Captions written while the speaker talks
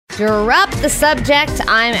Drop the subject.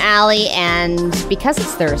 I'm Allie, and because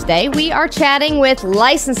it's Thursday, we are chatting with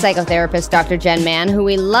licensed psychotherapist Dr. Jen Mann, who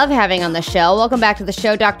we love having on the show. Welcome back to the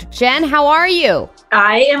show, Dr. Jen. How are you?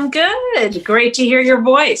 I am good. Great to hear your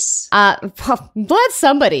voice. Glad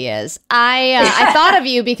somebody is. I thought of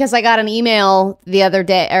you because I got an email the other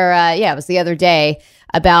day, it was the other day,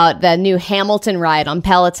 about the new Hamilton ride on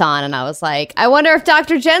Peloton. And I was like, I wonder if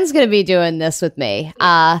Dr. Jen's going to be doing this with me.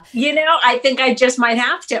 I think I just might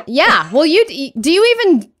have to. Yeah. Well, do you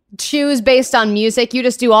even choose based on music? You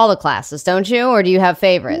just do all the classes, don't you? Or do you have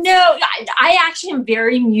favorites? No, I actually am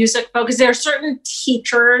very music focused. There are certain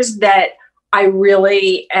teachers that I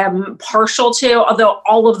really am partial to, although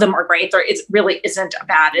all of them are great. It really isn't a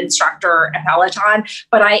bad instructor at Peloton,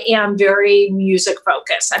 but I am very music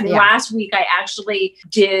focused. Last week I actually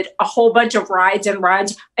did a whole bunch of rides and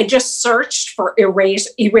runs. I just searched for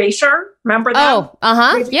Erasure. Remember that? Oh,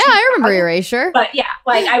 yeah, I remember Erasure. But yeah,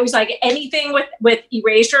 I was like, anything with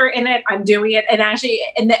Erasure in it, I'm doing it. And actually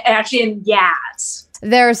in Yaz.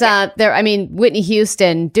 There's Whitney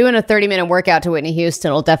Houston, doing a 30-minute workout to Whitney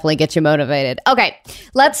Houston will definitely get you motivated. Okay,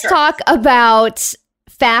 let's talk about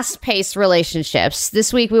fast-paced relationships.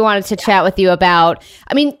 This week, we wanted to chat with you about,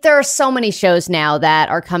 there are so many shows now that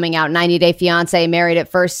are coming out. 90 Day Fiancé, Married at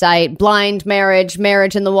First Sight, Blind Marriage,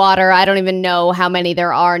 Marriage in the Water. I don't even know how many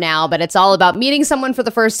there are now, but it's all about meeting someone for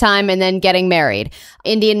the first time and then getting married.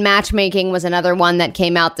 Indian Matchmaking was another one that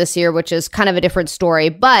came out this year, which is kind of a different story.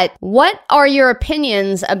 But what are your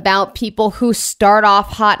opinions about people who start off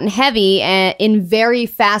hot and heavy in very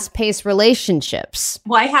fast-paced relationships?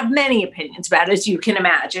 Well, I have many opinions about it, as you can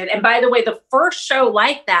imagine. And by the way, the first show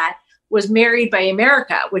like that was Married by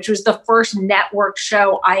America, which was the first network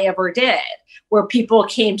show I ever did, where people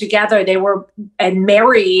came together. They were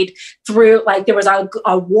married through, there was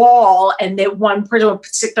a wall, and one person would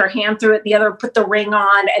stick their hand through it, the other put the ring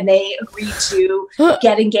on, and they agreed to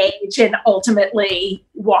get engaged and ultimately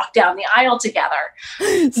walk down the aisle together. So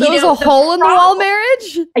it was a hole-in-the-wall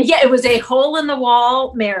marriage? Yeah, it was a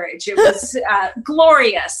hole-in-the-wall marriage. It was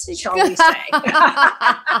glorious, shall we say.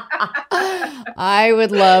 I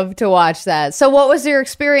would love to watch that. So what was your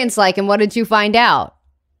experience like, and what did you find out?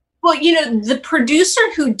 Well, the producer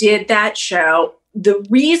who did that show, the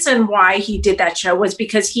reason why he did that show was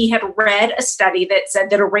because he had read a study that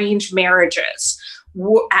said that arranged marriages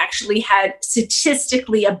actually had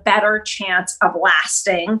statistically a better chance of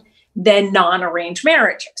lasting than non-arranged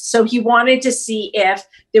marriages. So he wanted to see if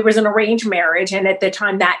there was an arranged marriage. And at the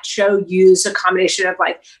time, that show used a combination of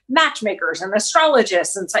matchmakers and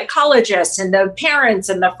astrologists and psychologists and the parents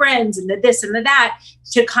and the friends and the this and the that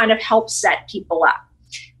to kind of help set people up.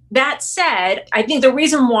 That said, I think the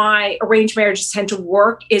reason why arranged marriages tend to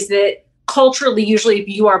work is that culturally, usually if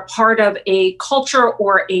you are part of a culture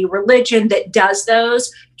or a religion that does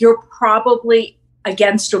those, you're probably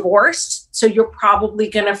against divorce. So you're probably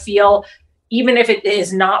going to feel, even if it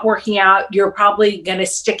is not working out, you're probably going to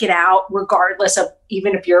stick it out regardless of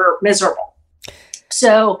even if you're miserable.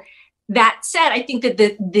 So that said, I think that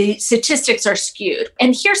the statistics are skewed.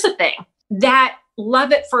 And here's the thing, that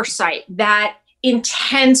love at first sight, that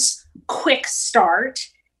intense, quick start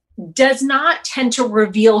does not tend to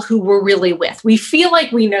reveal who we're really with. We feel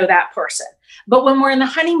like we know that person. But when we're in the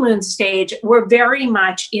honeymoon stage, we're very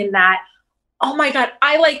much in that, oh my God,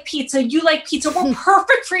 I like pizza, you like pizza, we're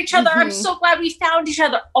perfect for each other. Mm-hmm. I'm so glad we found each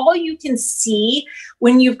other. All you can see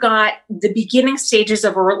when you've got the beginning stages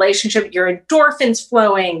of a relationship, your endorphins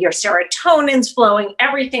flowing, your serotonin's flowing,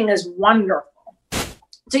 everything is wonderful.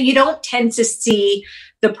 So you don't tend to see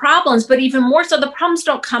the problems, but even more so, the problems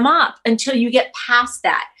don't come up until you get past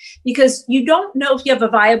that, because you don't know if you have a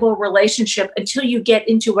viable relationship until you get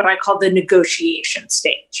into what I call the negotiation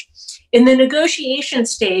stage. In the negotiation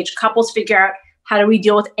stage, couples figure out, how do we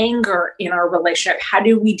deal with anger in our relationship? How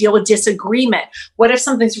do we deal with disagreement? What if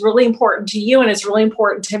something's really important to you and it's really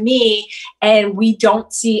important to me and we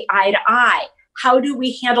don't see eye to eye? How do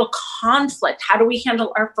we handle conflict? How do we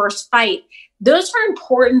handle our first fight? Those are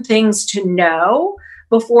important things to know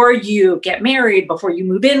before you get married, before you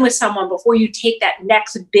move in with someone, before you take that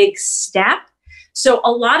next big step. So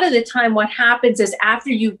a lot of the time what happens is after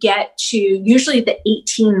you get to usually the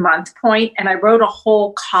 18-month point, and I wrote a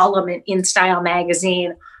whole column in InStyle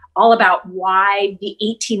magazine all about why the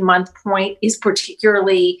 18-month point is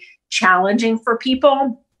particularly challenging for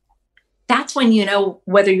people. That's when you know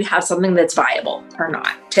whether you have something that's viable or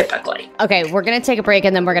not, typically. Okay, we're going to take a break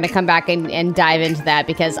and then we're going to come back and dive into that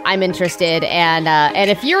because I'm interested. And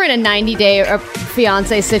if you're in a 90-day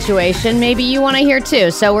fiance situation, maybe you want to hear too.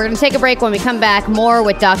 So we're going to take a break. When we come back, more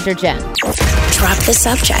with Dr. Jen. Drop the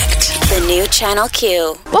subject. The new Channel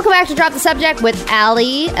Q. Welcome back to Drop the Subject with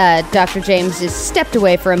Allie. Dr. James has stepped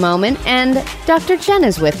away for a moment, and Dr. Jen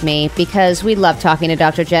is with me because we love talking to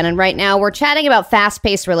Dr. Jen. And right now we're chatting about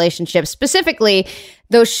fast-paced relationships, specifically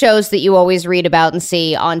those shows that you always read about and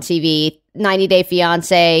see on TV. 90 Day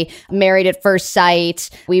Fiance, Married at First Sight.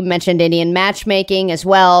 We mentioned Indian matchmaking as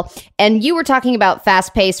well. And you were talking about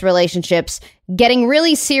fast-paced relationships getting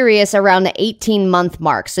really serious around the 18-month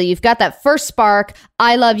mark. So you've got that first spark.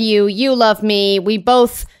 I love you. You love me. We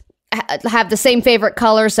both have the same favorite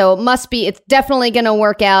color. So it's definitely going to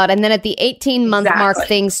work out. And then at the 18-month mark,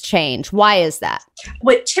 things change. Why is that?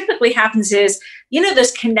 What typically happens is,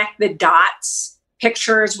 those connect the dots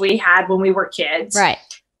pictures we had when we were kids. Right.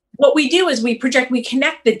 What we do is we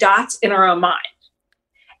connect the dots in our own mind.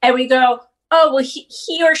 And we go, oh, well,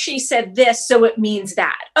 he or she said this, so it means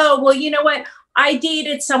that. Oh, well, you know what? I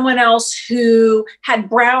dated someone else who had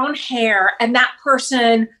brown hair, and that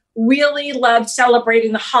person really loved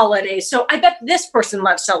celebrating the holidays. So I bet this person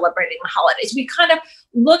loves celebrating the holidays. We kind of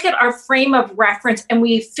look at our frame of reference and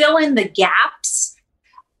we fill in the gaps.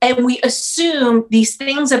 And we assume these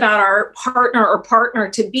things about our partner or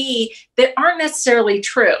partner-to-be that aren't necessarily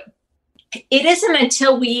true. It isn't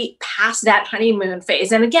until we pass that honeymoon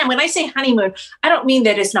phase. And again, when I say honeymoon, I don't mean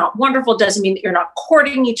that it's not wonderful. It doesn't mean that you're not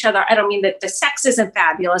courting each other. I don't mean that the sex isn't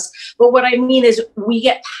fabulous. But what I mean is we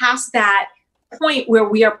get past that point where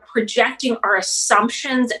we are projecting our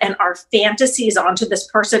assumptions and our fantasies onto this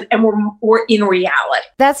person, and we're in reality.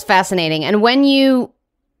 That's fascinating. And when you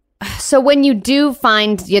do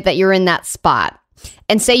find that you're in that spot,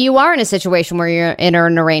 and say you are in a situation where you're in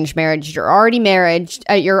an arranged marriage, you're already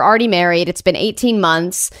married, it's been 18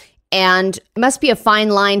 months, and it must be a fine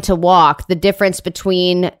line to walk, the difference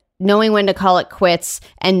between knowing when to call it quits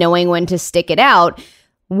and knowing when to stick it out.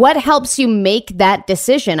 What helps you make that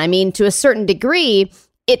decision? I mean, to a certain degree,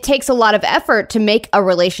 it takes a lot of effort to make a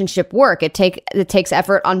relationship work. It takes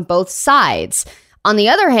effort on both sides. On the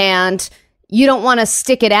other hand, you don't want to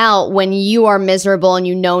stick it out when you are miserable and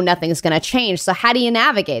you know nothing's going to change. So how do you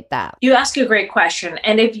navigate that? You ask a great question.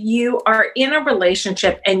 And if you are in a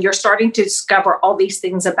relationship and you're starting to discover all these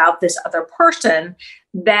things about this other person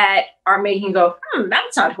that are making you go,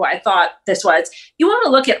 that's not who I thought this was. You want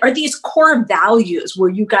to look at, are these core values where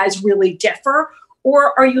you guys really differ?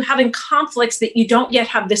 Or are you having conflicts that you don't yet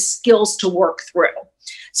have the skills to work through?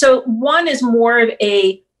 So one is more of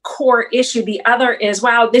a core issue. The other is,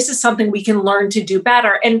 wow, this is something we can learn to do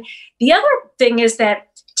better. And the other thing is that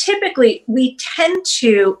typically we tend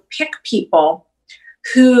to pick people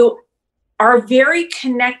who are very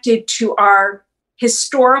connected to our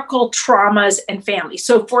historical traumas and family.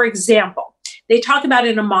 So for example, they talk about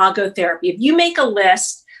in imago therapy, if you make a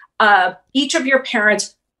list of each of your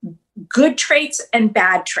parents' good traits and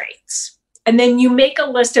bad traits, and then you make a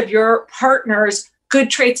list of your partner's good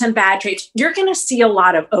traits and bad traits, you're going to see a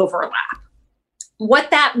lot of overlap. What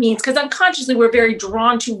that means, because unconsciously we're very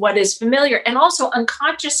drawn to what is familiar. And also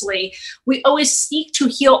unconsciously, we always seek to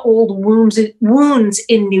heal old wounds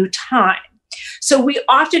in new time. So we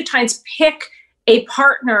oftentimes pick a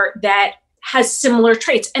partner that has similar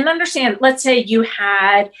traits. And understand, let's say you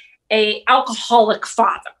had an alcoholic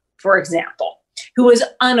father, for example, who was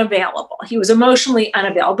unavailable. He was emotionally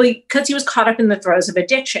unavailable because he was caught up in the throes of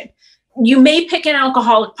addiction. You may pick an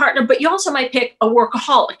alcoholic partner, but you also might pick a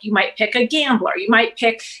workaholic. You might pick a gambler. You might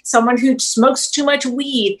pick someone who smokes too much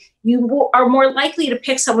weed. You are more likely to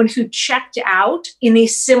pick someone who checked out in a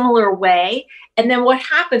similar way. And then what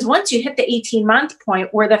happens once you hit the 18-month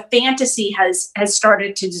point where the fantasy has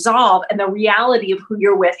started to dissolve and the reality of who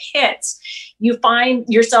you're with hits, you find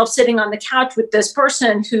yourself sitting on the couch with this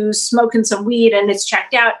person who's smoking some weed and it's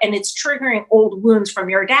checked out, and it's triggering old wounds from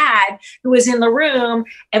your dad who was in the room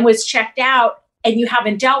and was checked out, and you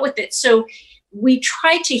haven't dealt with it. So we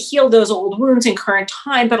try to heal those old wounds in current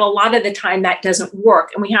time, but a lot of the time that doesn't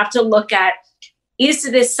work. And we have to look at, is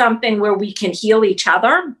this something where we can heal each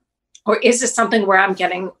other? Or is this something where I'm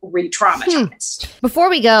getting re-traumatized? Before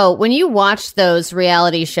we go, when you watch those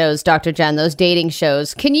reality shows, Dr. Jen, those dating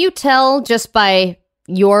shows, can you tell just by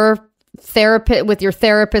your therapist, with your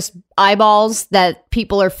therapist eyeballs, that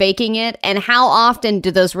people are faking it? And how often do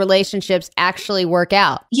those relationships actually work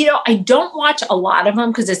out? I don't watch a lot of them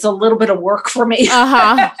because it's a little bit of work for me.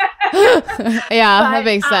 Yeah, that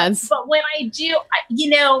makes sense. But when I do,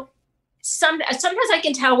 sometimes I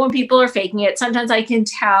can tell when people are faking it. Sometimes I can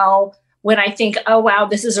tell when I think, oh, wow,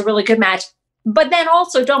 this is a really good match. But then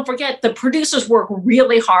also, don't forget, the producers work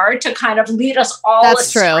really hard to kind of lead us all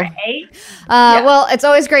astray. True. Well, it's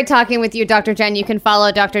always great talking with you, Dr. Jen. You can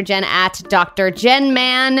follow Dr. Jen at Dr. Jen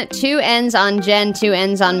Man, 2 N's on Jen, 2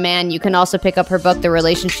 N's on Man. You can also pick up her book, The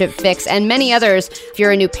Relationship Fix, and many others. If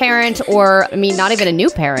you're a new parent, or, I mean, not even a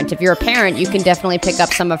new parent. If you're a parent, you can definitely pick up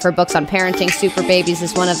some of her books on parenting. Super Babies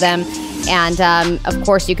is one of them. And, of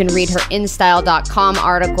course, you can read her InStyle.com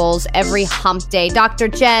articles every hump day. Dr.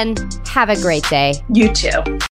 Jen, have a great day. You too.